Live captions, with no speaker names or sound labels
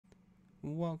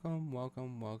Welcome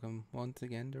once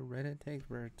again to Reddit Takes,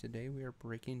 where today we are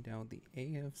breaking down the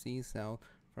AFC South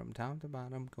from top to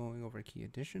bottom, going over key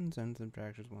additions and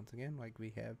subtractions once again, like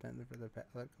we have done for the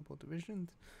past couple divisions,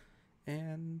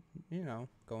 and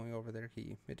going over their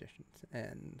key additions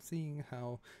and seeing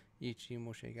how each team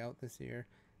will shake out this year.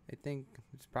 I think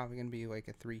it's probably going to be like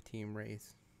a three-team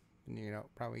race. And,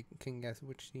 probably can guess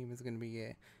which team is going to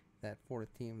be that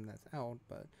fourth team that's out,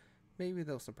 but maybe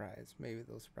they'll surprise.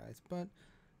 But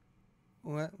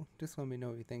just let me know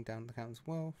what you think down in the comments.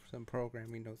 Well, some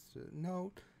programming notes to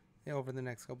note. Over the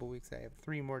next couple weeks, I have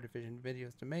 3 more division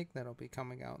videos to make that'll be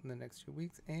coming out in the next 2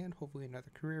 weeks, and hopefully another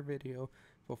career video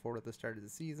before the start of the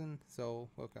season. So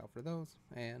look out for those,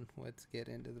 and let's get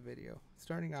into the video.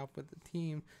 Starting off with the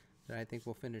team that I think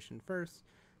will finish in first,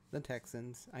 the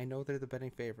Texans. I know they're the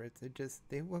betting favorites.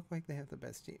 They look like they have the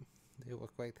best team. They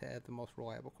look like they have the most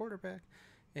reliable quarterback.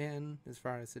 And as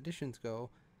far as additions go,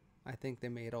 I think they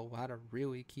made a lot of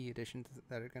really key additions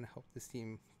that are going to help this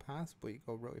team possibly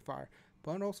go really far.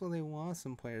 But also they lost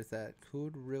some players that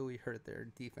could really hurt their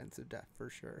defensive depth for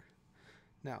sure.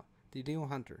 Now, Danielle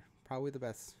Hunter, probably the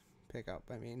best pickup.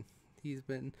 I mean, he's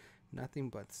been nothing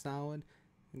but solid,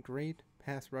 great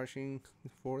pass rushing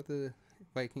for the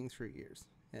Vikings for years.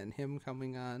 And him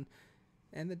coming on,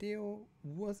 and the deal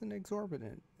wasn't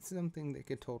exorbitant. It's something they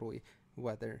could totally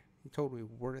weather. He's totally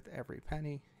worth every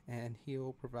penny, and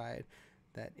he'll provide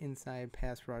that inside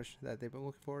pass rush that they've been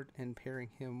looking for, and pairing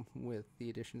him with the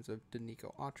additions of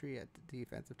Danico Autry at the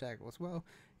defensive tackle as well,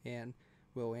 and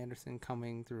Will Anderson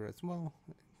coming through as well,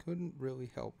 couldn't really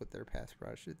help with their pass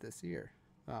rush this year.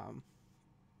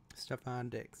 Stephon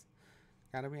Diggs,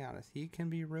 gotta be honest, he can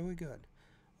be really good,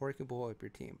 or he can blow up your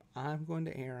team. I'm going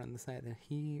to err on the side that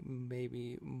he may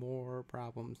be more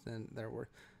problems than there were.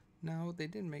 Now, they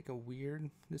didn't make a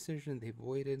weird decision. They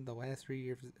voided the last 3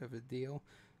 years of a deal.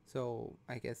 So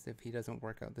I guess if he doesn't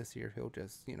work out this year, he'll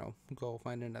just, go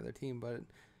find another team. But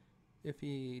if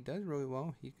he does really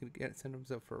well, he could send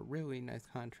himself for a really nice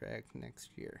contract next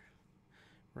year.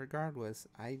 Regardless,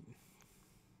 I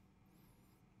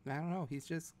don't know. He's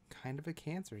just kind of a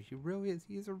cancer. He really is.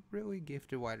 He's a really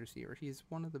gifted wide receiver. He's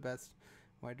one of the best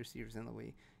wide receivers in the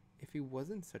league. If he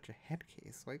wasn't such a head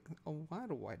case, like a lot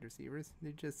of wide receivers,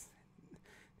 they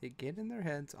get in their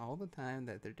heads all the time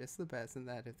that they're just the best, and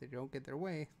that if they don't get their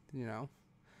way, And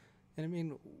I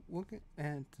mean, look at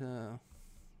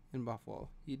in Buffalo,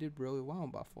 he did really well in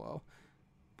Buffalo,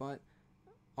 but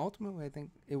ultimately, I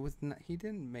think it was not, he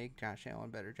didn't make Josh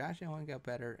Allen better. Josh Allen got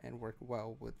better and worked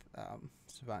well with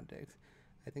Stephon Diggs.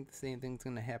 I think the same thing's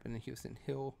going to happen in Houston.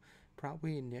 He'll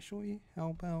probably initially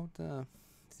help out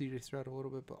Cj Stroud a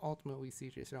little bit, but ultimately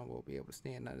Cj Stroud will be able to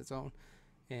stand on his own,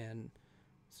 and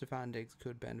Stephon Diggs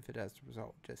could benefit as a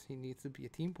result. Just he needs to be a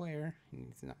team player. He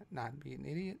needs to not be an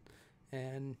idiot,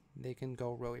 and they can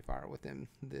go really far with him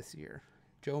this year.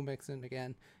 Joe Mixon,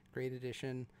 again, great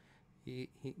addition. He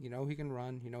he can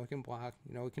run, he can block,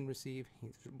 he can receive.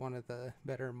 He's one of the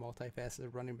better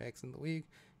multifaceted running backs in the league,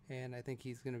 and I think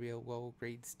he's going to be a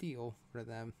low-grade steal for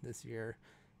them this year,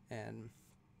 and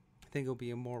I think he'll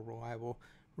be a more reliable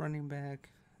running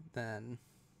back than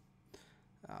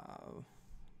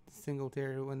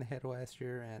Singletary when they had last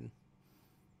year. And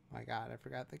my God, I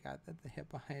forgot the guy that they hit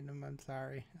behind him. I'm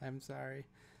sorry.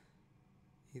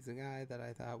 He's a guy that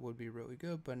I thought would be really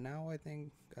good, but now I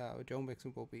think Joe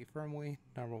Mixon will be firmly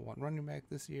number 1 running back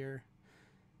this year.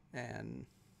 And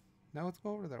now let's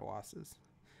go over their losses.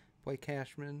 Blake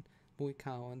Cashman, Malik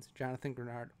Collins, Jonathan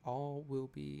Grenard, all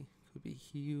could be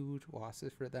huge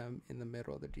losses for them in the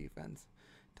middle of the defense.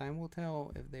 Time will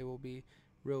tell if they will be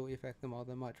really affect them all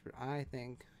that much, but I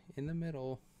think in the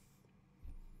middle,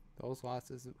 those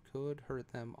losses could hurt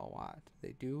them a lot.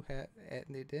 They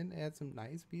did add some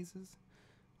nice pieces,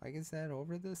 like I said,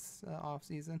 over this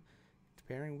offseason,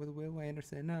 pairing with Will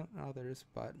Anderson and others,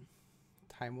 but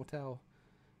time will tell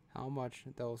how much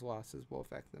those losses will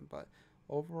affect them. But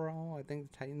overall, I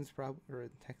think the Texans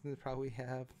probably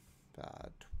have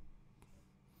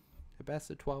the best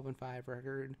of 12-5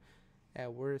 record.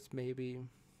 At worst, maybe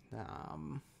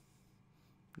 9-8.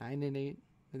 I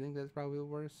think that's probably the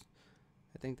worst.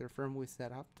 I think they're firmly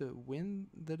set up to win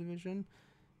the division,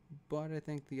 but I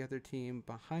think the other team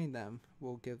behind them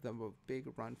will give them a big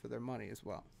run for their money as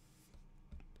well.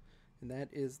 And that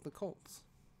is the Colts.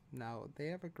 Now, they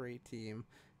have a great team,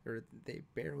 or they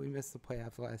barely missed the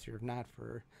playoffs last year, if not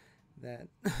for that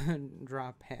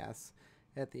drop pass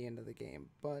at the end of the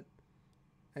game. But,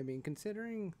 I mean,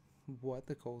 considering what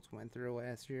the Colts went through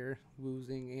last year,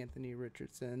 losing Anthony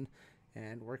Richardson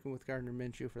and working with Gardner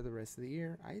Minshew for the rest of the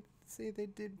year, I'd say they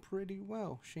did pretty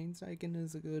well. Shane Steichen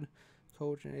is a good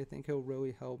coach, and I think he'll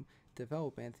really help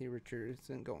develop Anthony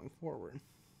Richardson going forward.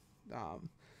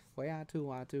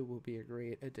 Watu will be a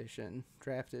great addition.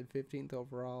 Drafted 15th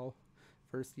overall,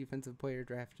 first defensive player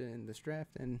drafted in this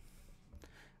draft, and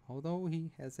although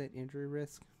he has that injury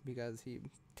risk because he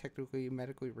technically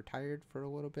medically retired for a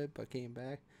little bit but came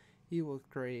back, he looked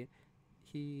great.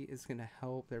 He is going to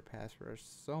help their pass rush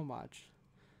so much.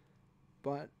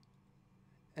 But,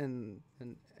 and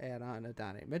add on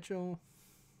Adonai Mitchell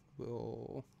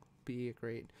will be a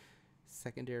great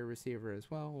secondary receiver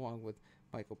as well, along with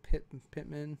Michael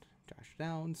Pittman, Josh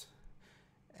Downs,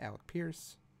 Alec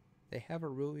Pierce. They have a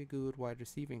really good wide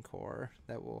receiving core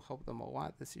that will help them a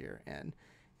lot this year. And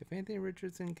if Anthony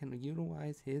Richardson can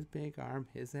utilize his big arm,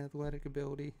 his athletic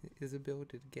ability, his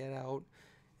ability to get out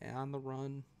and on the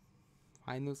run,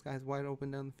 find those guys wide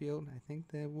open down the field, I think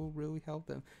that will really help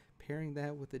them. Pairing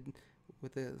that with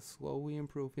a slowly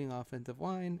improving offensive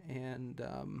line and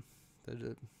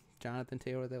the Jonathan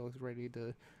Taylor that looks ready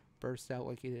to burst out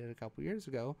like he did a couple years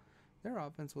ago, their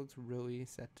offense looks really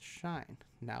set to shine.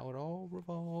 Now it all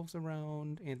revolves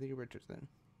around Anthony Richardson.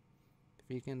 If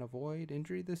he can avoid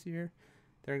injury this year,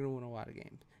 they're going to win a lot of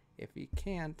games. If he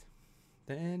can't,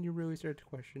 then you really start to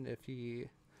question if he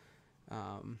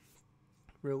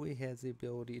really has the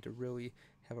ability to really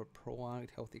have a prolonged,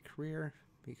 healthy career,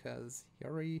 because he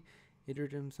already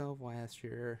injured himself last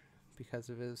year because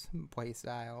of his play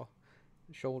style,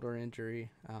 shoulder injury.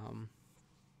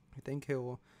 I think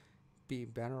he'll be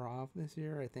better off this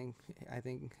year. I think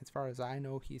as far as I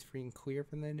know, he's free and clear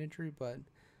from that injury, but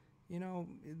you know,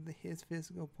 his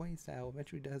physical play style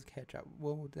eventually does catch up.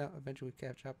 Will eventually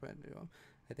catch up into him.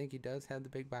 I think he does have the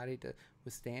big body to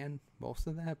withstand most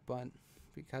of that, but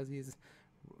because he's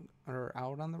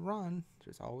out on the run,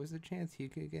 there's always a chance he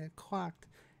could get clocked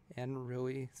and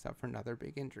really suffer another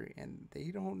big injury. And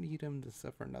they don't need him to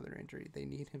suffer another injury. They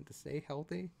need him to stay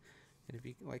healthy. And if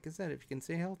he, like I said, if he can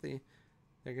stay healthy,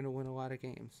 they're going to win a lot of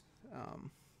games.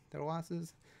 Their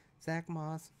losses, Zach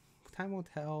Moss, time will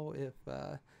tell if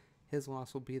his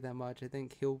loss will be that much. I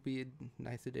think he'll be a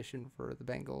nice addition for the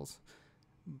Bengals,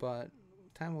 but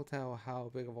time will tell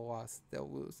how big of a loss they'll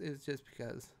lose. It's just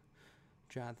because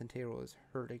Jonathan Taylor was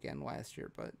hurt again last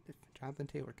year, but if Jonathan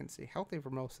Taylor can stay healthy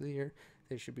for most of the year,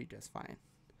 they should be just fine.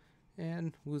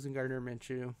 And losing Gardner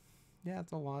Minshew, yeah,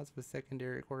 it's a loss of a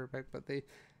secondary quarterback, but they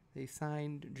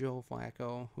signed Joe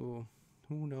Flacco, who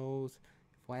knows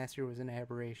if last year was an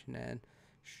aberration, and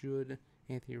should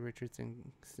Anthony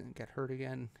Richardson get hurt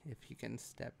again, if he can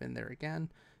step in there again,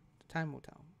 time will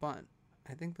tell. But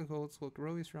I think the Colts look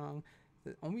really strong.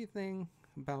 The only thing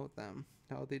about them,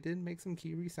 now they did make some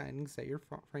key re-signings. Zaire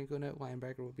Franklin at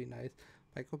linebacker would be nice.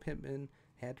 Michael Pittman,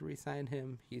 had to re-sign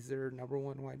him. He's their number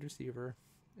one wide receiver.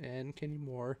 And Kenny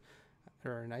Moore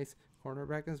are a nice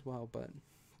cornerback as well, but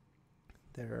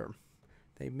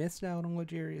they missed out on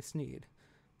L'Jarius Sneed.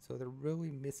 So they're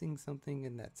really missing something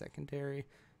in that secondary.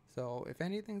 So if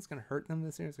anything's going to hurt them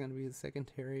this year, it's going to be the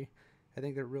secondary. I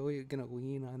think they're really going to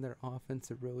lean on their offense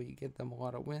to really get them a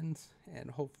lot of wins,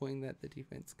 and hopefully that the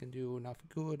defense can do enough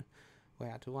good.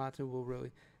 Watu will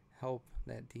really help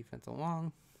that defense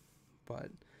along. But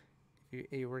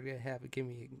if you were going to give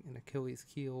me an Achilles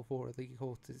heel for the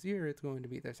Colts this year, it's going to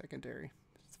be their secondary.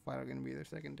 It's flat out going to be their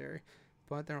secondary.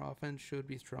 But their offense should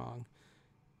be strong.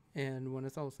 And when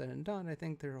it's all said and done, I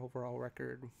think their overall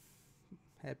record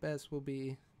at best will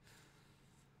be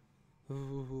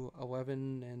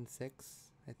 11-6.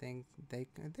 I think they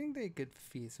could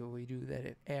feasibly do that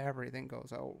if everything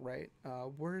goes out right.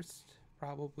 Worst,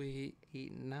 probably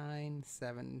 8-9,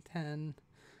 7-10.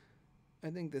 I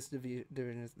think this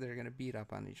division they're going to beat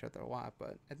up on each other a lot,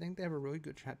 but I think they have a really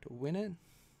good shot to win it.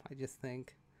 I just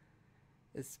think,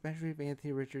 especially if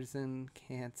Anthony Richardson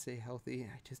can't stay healthy,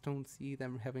 I just don't see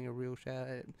them having a real shot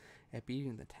at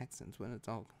beating the Texans when it's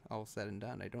all said and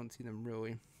done. I don't see them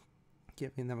really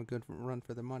giving them a good run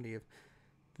for the money if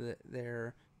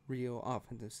their real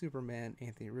offensive Superman,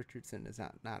 Anthony Richardson, is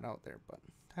not out there. But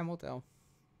time will tell.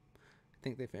 I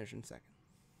think they finish in second.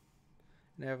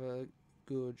 And have a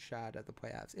good shot at the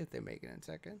playoffs if they make it in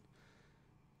second.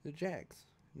 The Jags.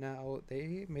 Now,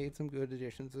 they made some good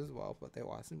additions as well, but they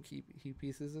lost some key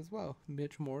pieces as well.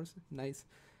 Mitch Morse, nice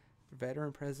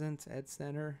veteran presence at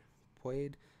center,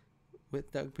 played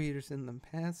with Doug Peterson in the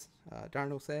past.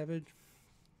 Darnell Savage,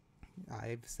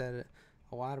 I've said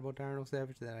a lot about Darnell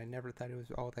Savage that I never thought he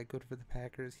was all that good for the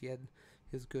Packers. He had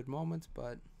his good moments,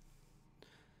 but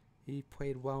he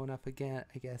played well enough again,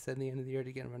 I guess, at the end of the year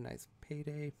to get him a nice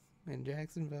payday in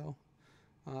Jacksonville.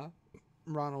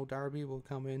 Ronald Darby will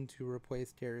come in to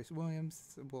replace Darius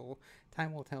Williams.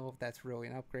 Time will tell if that's really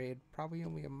an upgrade. Probably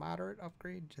only a moderate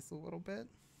upgrade, just a little bit.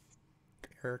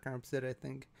 Eric Armstead, I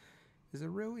think, is a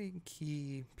really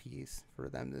key piece for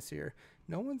them this year.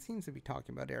 No one seems to be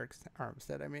talking about Eric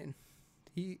Armstead. I mean,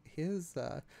 his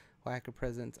lack of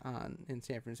presence in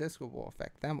San Francisco will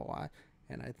affect them a lot,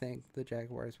 and I think the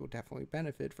Jaguars will definitely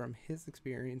benefit from his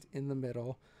experience in the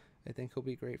middle. I think he'll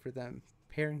be great for them,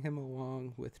 pairing him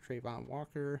along with Trayvon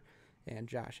Walker and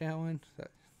Josh Allen.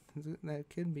 That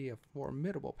could be a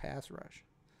formidable pass rush.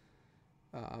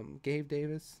 Gabe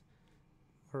Davis,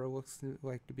 or looks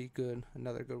like to be good.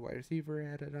 Another good wide receiver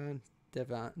added on.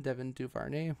 Devin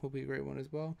Duvernay will be a great one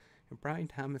as well. And Brian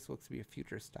Thomas looks to be a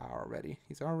future star already.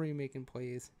 He's already making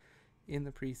plays in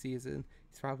the preseason.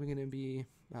 He's probably going to be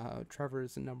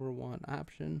Trevor's number one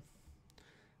option.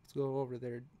 Let's go over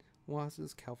their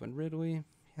losses. Calvin Ridley.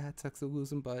 Yeah, it sucks to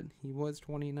lose him, but he was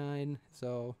 29,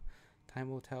 so time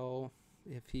will tell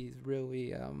if he's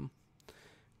really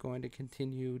going to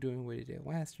continue doing what he did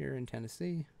last year in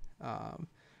Tennessee.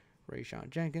 Rayshon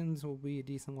Jenkins will be a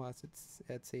decent loss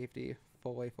at safety.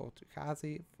 Foley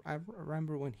Fultakazi, I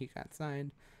remember when he got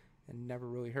signed and never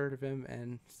really heard of him,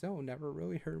 and still never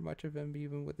really heard much of him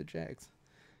even with the Jags.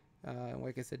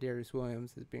 Like I said, Darius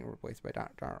Williams is being replaced by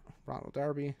Ronald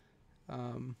Darby.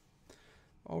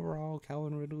 Overall,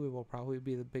 Calvin Ridley will probably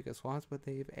be the biggest loss, but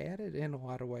they've added in a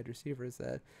lot of wide receivers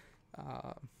that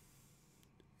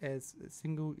as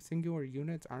singular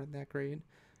units aren't that great,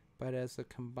 but as a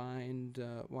combined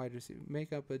wide receiver,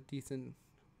 make up a decent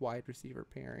wide receiver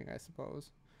pairing, I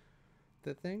suppose.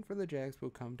 The thing for the Jags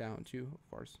will come down to, of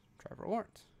course, Trevor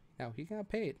Lawrence. Now, he got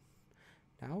paid.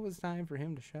 Now it's time for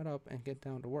him to shut up and get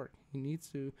down to work. He needs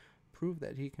to prove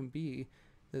that he can be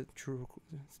the true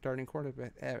starting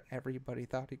quarterback everybody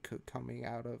thought he could coming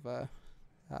out of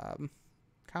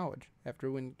college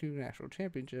after winning 2 national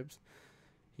championships.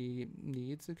 He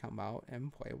needs to come out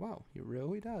and play well. He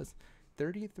really does.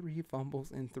 33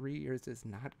 fumbles in 3 years is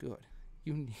not good.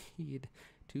 You need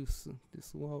to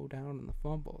slow down on the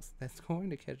fumbles. That's going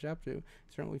to catch up to.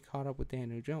 Certainly caught up with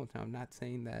Daniel Jones. Now, I'm not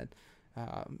saying that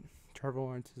Trevor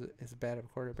Lawrence is as bad of a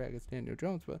quarterback as Daniel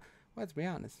Jones, but let's be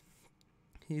honest.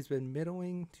 He's been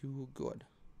middling to good.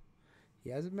 He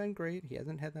hasn't been great. He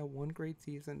hasn't had that one great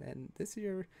season, and this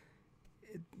year,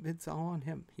 it's all on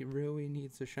him. He really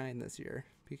needs to shine this year,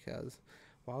 because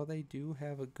while they do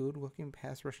have a good-looking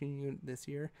pass rushing unit this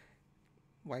year,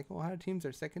 like a lot of teams,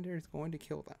 their secondary is going to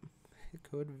kill them. It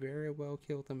could very well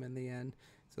kill them in the end.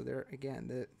 So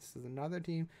this is another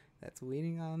team that's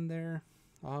leaning on their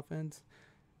offense.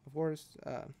 Of course,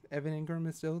 Evan Ingram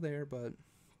is still there, but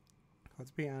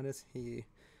let's be honest, he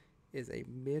is a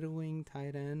middling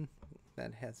tight end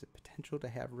that has the potential to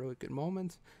have really good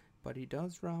moments, but he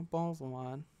does drop balls a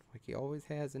lot, like he always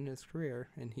has in his career,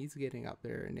 and he's getting up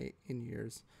there in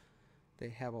years. They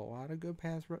have a lot of good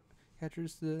pass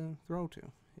catchers to throw to.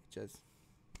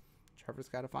 Trevor's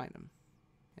got to find them,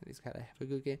 and he's got to have a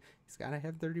good game. He's got to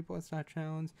have 30-plus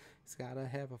touchdowns. He's got to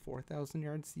have a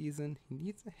 4,000-yard season. He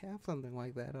needs to have something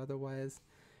like that, otherwise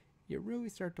you really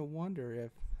start to wonder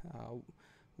if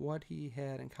what he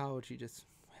had in college, he just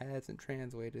hasn't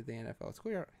translated to the NFL. It's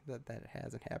clear that it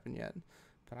hasn't happened yet,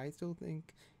 but I still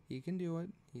think he can do it.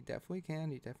 He definitely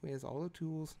can. He definitely has all the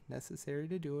tools necessary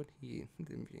to do it.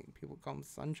 People call him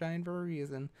sunshine for a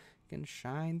reason. He can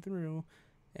shine through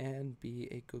and be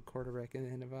a good quarterback in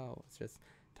the NFL. It's just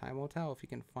time will tell if he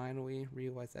can finally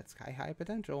realize that sky-high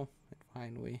potential and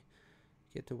finally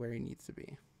get to where he needs to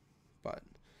be. But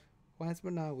last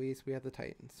but not least, we have the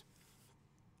Titans,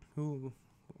 who,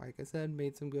 like I said,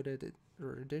 made some good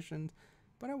additions,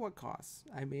 but at what cost?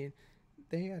 I mean,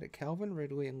 they had a Calvin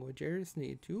Ridley and L'Jarius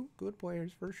Sneed, 2 good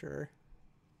players for sure,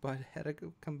 but had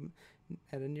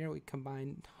a nearly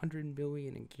combined $100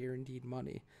 million in guaranteed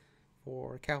money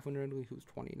for Calvin Ridley, who's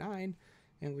 29,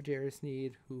 and L'Jarius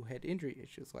Sneed, who had injury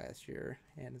issues last year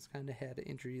and has kind of had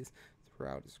injuries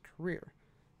throughout his career.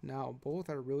 Now, both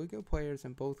are really good players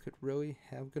and both could really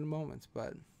have good moments,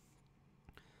 but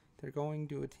they're going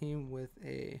to a team with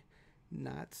a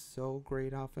not so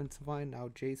great offensive line. Now,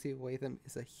 J.C. Latham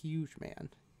is a huge man.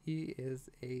 He is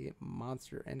a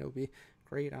monster, and it'll be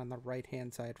great on the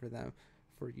right-hand side for them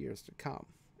for years to come.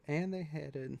 And they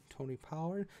had Tony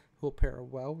Pollard, who will pair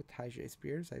well with Tyjae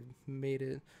Spears. I've made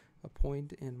it a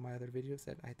point in my other videos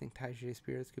that I think Tyjae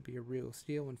Spears could be a real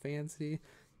steal in fantasy,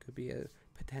 could be a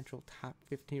potential top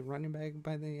 15 running back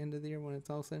by the end of the year when it's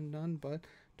all said and done. But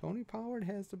Tony Pollard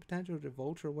has the potential to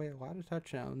vulture away a lot of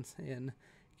touchdowns and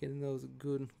get in those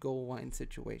good goal line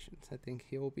situations. I think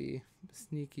he'll be a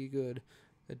sneaky good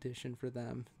addition for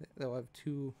them. They'll have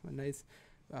a nice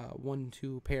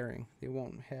 1-2 pairing. They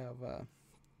won't have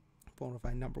bona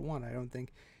fide number one. I don't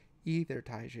think either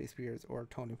Tyjae Spears or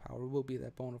Tony Pollard will be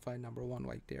that bona fide number one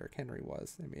like Derrick Henry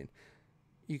was. I mean,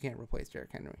 you can't replace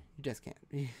Derrick Henry. You just can't.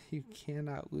 You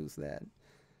cannot lose that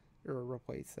or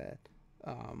replace that.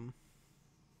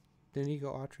 Denico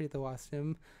Autry, they lost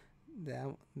him.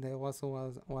 There also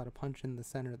was a lot of punch in the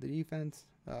center of the defense.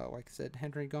 Like I said,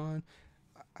 Henry gone.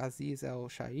 Aziz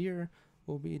El-Shair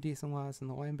will be a decent loss in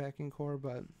the linebacking core,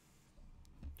 but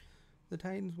the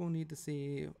Titans will need to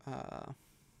see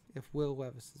if Will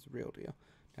Levis is the real deal.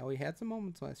 Now, he had some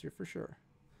moments last year for sure,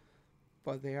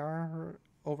 but they are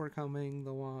overcoming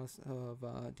the loss of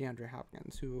DeAndre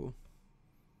Hopkins, who,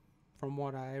 from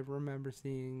what I remember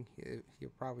seeing, he'll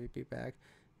probably be back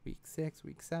week 6,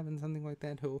 week 7, something like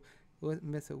that. He'll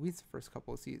miss at least the first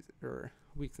couple of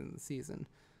weeks in the season.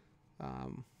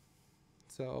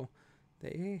 So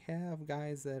they have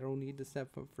guys that'll need to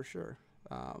step up for sure.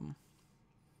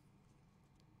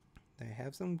 They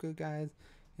have some good guys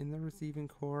in the receiving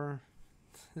core.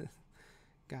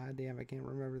 God damn, I can't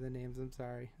remember the names. I'm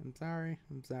sorry.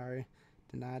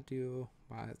 Did not do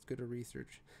as good a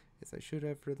research as I should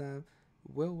have for them.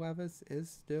 Will Levis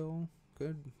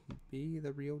could be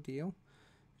the real deal.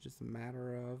 It's just a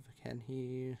matter of can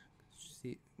he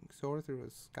soar through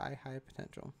his sky-high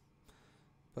potential.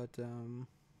 But,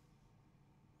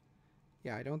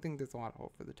 yeah, I don't think there's a lot of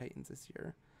hope for the Titans this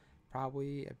year.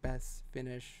 Probably at best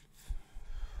finish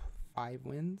 5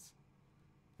 wins.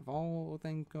 If all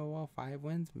things go well, 5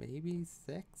 wins, maybe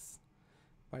 6.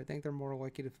 But I think they're more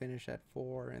likely to finish at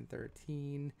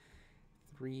 4-13,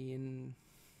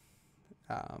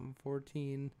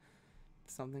 3-14,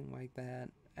 something like that.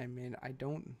 I mean, I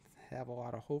don't have a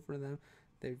lot of hope for them.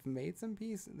 They've got some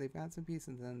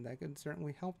pieces, and that could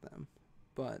certainly help them.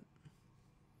 But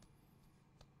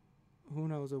who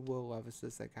knows if Will Levis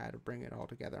is that guy to bring it all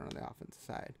together on the offensive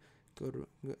side. Good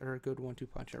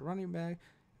 1-2 punch at running back,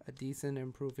 a decent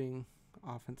improving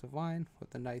offensive line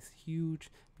with a nice huge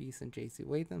piece in J.C.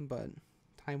 Latham, but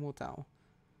time will tell.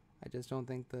 I just don't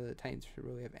think the Titans should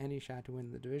really have any shot to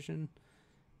win the division.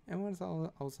 And when it's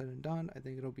all said and done, I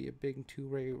think it'll be a big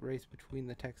two-way race between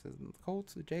the Texans and the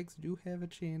Colts. The Jags do have a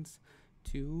chance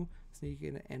to sneak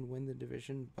in and win the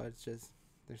division, but it's just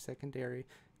their secondary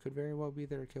could very well be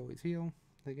their Achilles heel.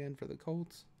 Again, for the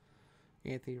Colts,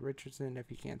 Anthony Richardson, if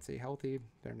he can't stay healthy,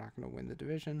 they're not going to win the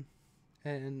division.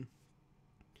 And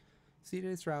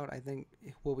Cj Stroud, I think,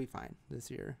 will be fine this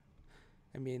year.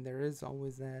 I mean, there is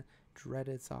always that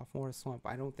dreaded sophomore slump.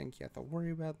 I don't think you have to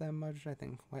worry about that much. I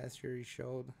think last year he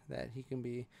showed that he can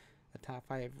be a top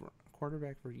 5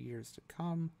 quarterback for years to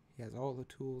come. He has all the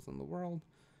tools in the world.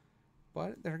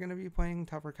 But they're going to be playing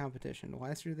tougher competition.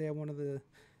 Last year they had one of the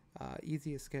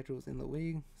easiest schedules in the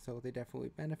league, so they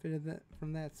definitely benefited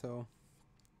from that. So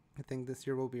I think this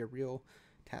year will be a real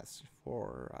test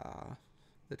for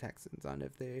the Texans on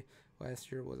if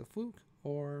last year was a fluke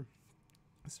or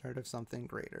the start of something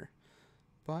greater.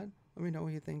 But let me know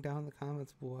what you think down in the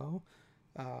comments below.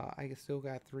 I still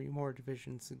got 3 more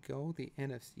divisions to go: the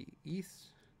NFC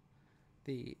East,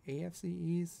 the AFC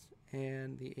East,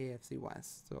 and the AFC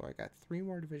West. So I got 3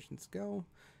 more divisions to go.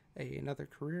 Another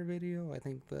career video. I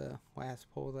think the last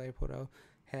poll that I put out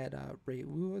had Ray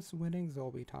Lewis winning, so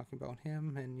I'll be talking about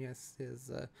him and yes,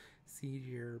 his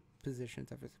seedier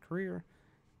positions of his career.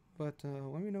 But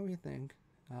let me know what you think.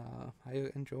 I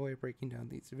enjoy breaking down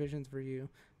these divisions for you.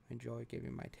 I enjoy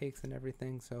giving my takes and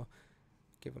everything, so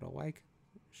give it a like,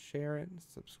 share it,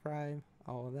 subscribe,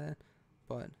 all of that.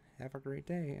 But have a great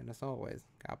day, and as always,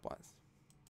 God bless.